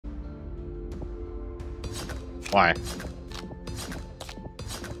Why? I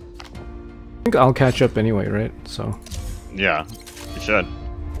think I'll catch up anyway, right? So. Yeah, you should.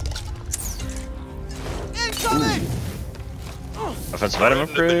 Offensive item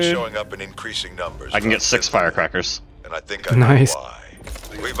upgrade. Showing up in increasing numbers. I can get 6 firecrackers. And I think I know why.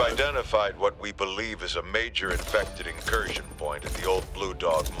 We've identified what we believe is a major infected incursion point at the old Blue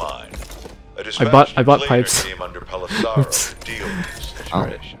Dog mine. I bought pipes. Under Pelisaro to deal with this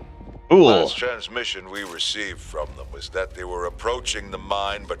situation. Ooh. Last transmission we received from them was that they were approaching the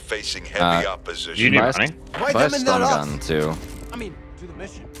mine but facing heavy opposition. You need money? Buy a stun gun too. I mean, do the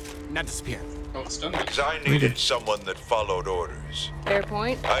mission, not disappear. Because I needed someone that followed orders. Fair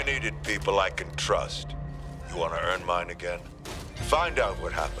point. I needed people I can trust. You want to earn mine again? Find out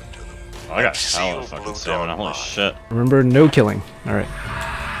what happened to them. Oh, I got hell of fucking stamina. Holy shit. Remember, no killing. Alright.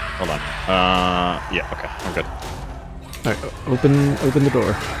 Hold on. Yeah, okay. I'm good. Alright, open the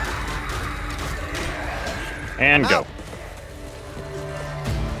door. And go.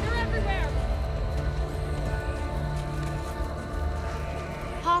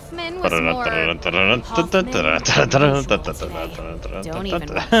 Hoffman was more... Don't even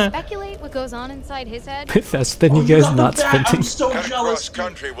speculate what goes on inside his head. That's then you guys not spending. I'm so jealous.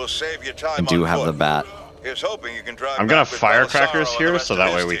 Country will save you time. I do have the bat. Here's hoping you can drive. I'm gonna have firecrackers here so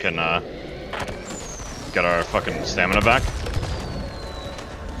that way we can get our fucking stamina back.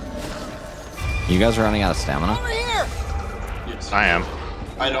 You guys are running out of stamina? Over here! Yes. I am.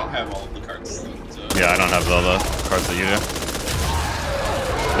 I don't have all of the cards. So. Yeah, I don't have all the cards that you do.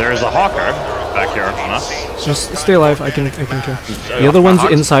 There's a hawker back here on us. Just stay alive. I can kill. The other one's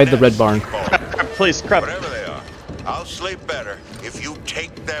inside the red barn. Please, crap. Whatever they are, I'll sleep better if you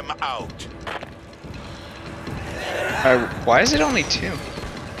take them out. Why is it only 2?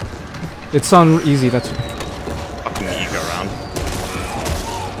 It's on easy. That's Fucking ego round.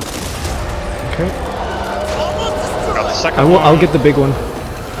 okay. Got the second I'll get the big one.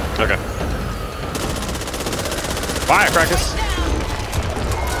 Okay. Firecrackers.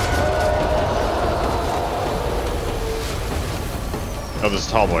 Oh, there's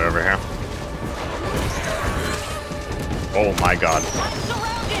a tall boy over here. Oh my god.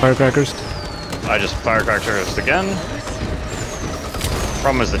 Firecrackers. I just firecrackers again.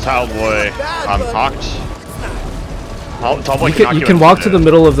 Problem is the tall boy, I'm knocked. Tall boy You can walk to the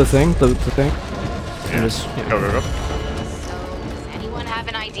middle of the thing, the thing. Yeah. And just, yeah. Go. So, does anyone have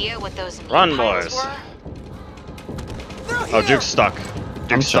an idea what those Run, piles boys. were? Oh, Duke's stuck.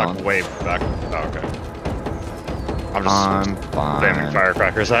 Duke's stuck chilling. way back. Oh, okay. I'm just I'm fine. spamming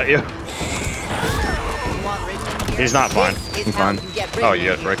firecrackers at you. He's not fine. I'm fine. Oh, you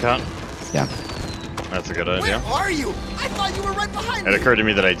got breakout? Yeah. That's a good idea. Where are you? I thought you were right behind It me. occurred to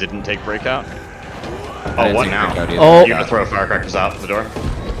me that I didn't take breakout. I Oh, didn't what take now? breakout either. Oh. You gotta throw firecrackers out the door.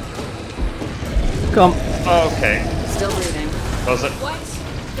 Come. Okay. Still breathing. Close it.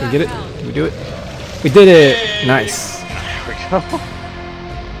 We get it. We do it. We did it. Nice. There we go.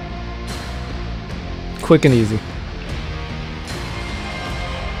 Quick and easy.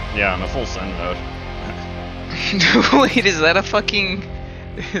 Yeah, on a full send mode. Wait, is that a fucking...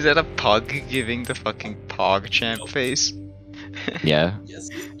 Is that a pug giving the fucking pog champ face? Yeah. Yes.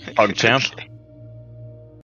 Pug champ. Okay.